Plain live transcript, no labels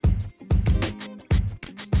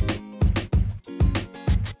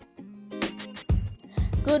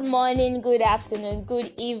Good morning, good afternoon,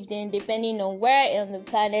 good evening, depending on where on the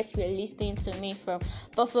planet you're listening to me from.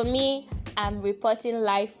 But for me, I'm reporting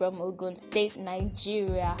live from Ogun State,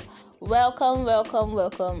 Nigeria. Welcome.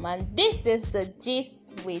 And this is the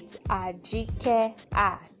gist with Ajike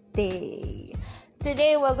Ade.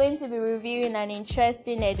 Today we're going to be reviewing an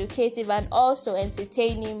interesting, educative, and also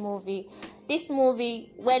entertaining movie. This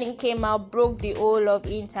movie, when it came out, broke the whole of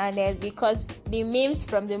internet because the memes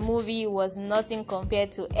from the movie was nothing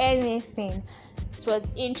compared to anything. It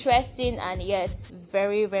was interesting and yet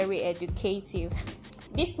very, very educative.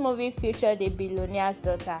 This movie featured a billionaire's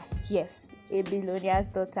daughter. Yes, a billionaire's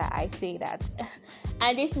daughter, I say that.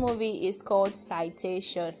 And this movie is called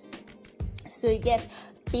CITATION. So yes,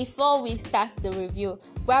 before we start the review,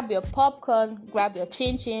 grab your popcorn, grab your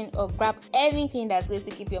chin or grab everything that's going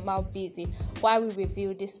to keep your mouth busy while we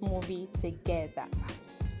review this movie together.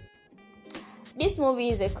 This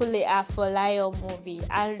movie is a Kule Afolayan movie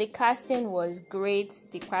and the casting was great.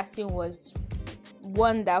 The casting was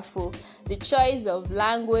wonderful. The choice of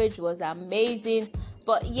language was amazing.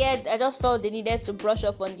 But yet, I just felt they needed to brush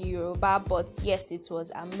up on the Yoruba. But yes, it was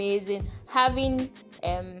amazing. Having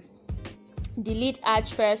the lead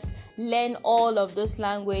actress learn all of those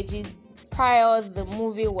languages prior the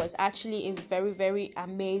movie was actually a very, very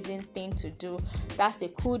amazing thing to do. That's a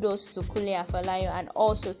kudos to Kule Afolayan and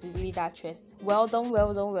also to the lead actress. Well done.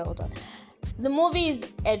 The movie is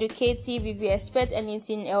educative. If you expect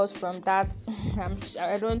anything else from that,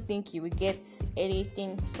 I don't think you will get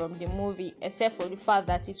anything from the movie except for the fact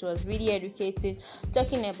that it was really educating,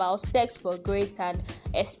 talking about sex for grades and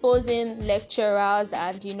exposing lecturers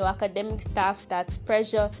and academic staff that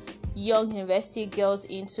pressure young university girls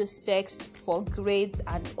into sex for grades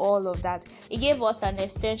and all of that. It gave us an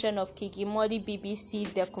extension of Kikimodi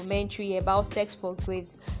BBC documentary about sex for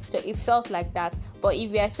grades, so it felt like that. But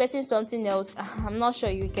if you're expecting something else, I'm not sure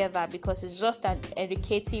you get that because it's just an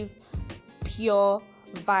educative, pure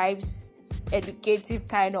vibes, educative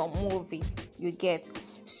kind of movie you get.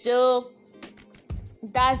 So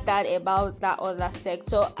that's that about that other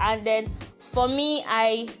sector. And then for me,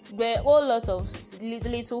 there are a whole lot of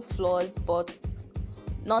little flaws, but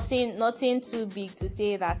nothing too big to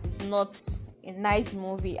say that it's not a nice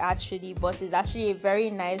movie actually. But it's actually a very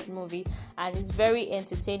nice movie and it's very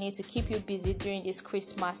entertaining to keep you busy during this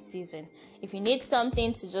Christmas season. If you need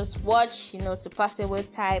something to just watch, to pass away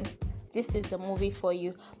time, this is a movie for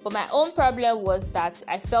you. But my own problem was that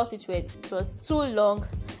I felt it was too long.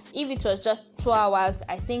 If it was just 2 hours,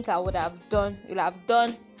 I think I would have done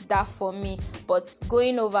that for me. But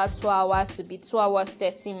going over 2 hours to be 2 hours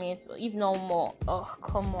 30 minutes, if not more, oh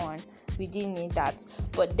come on, we didn't need that.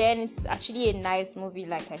 But then it's actually a nice movie,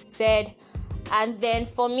 like I said. And then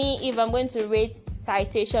for me, if I'm going to rate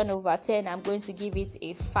CITATION over 10, I'm going to give it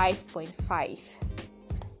a 5.5.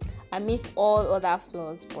 I missed all other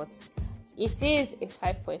flaws, but it is a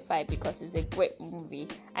 5.5 because it's a great movie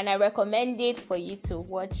and I recommend it for you to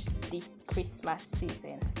watch this Christmas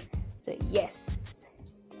season. So yes,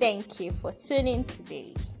 thank you for tuning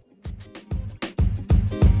today.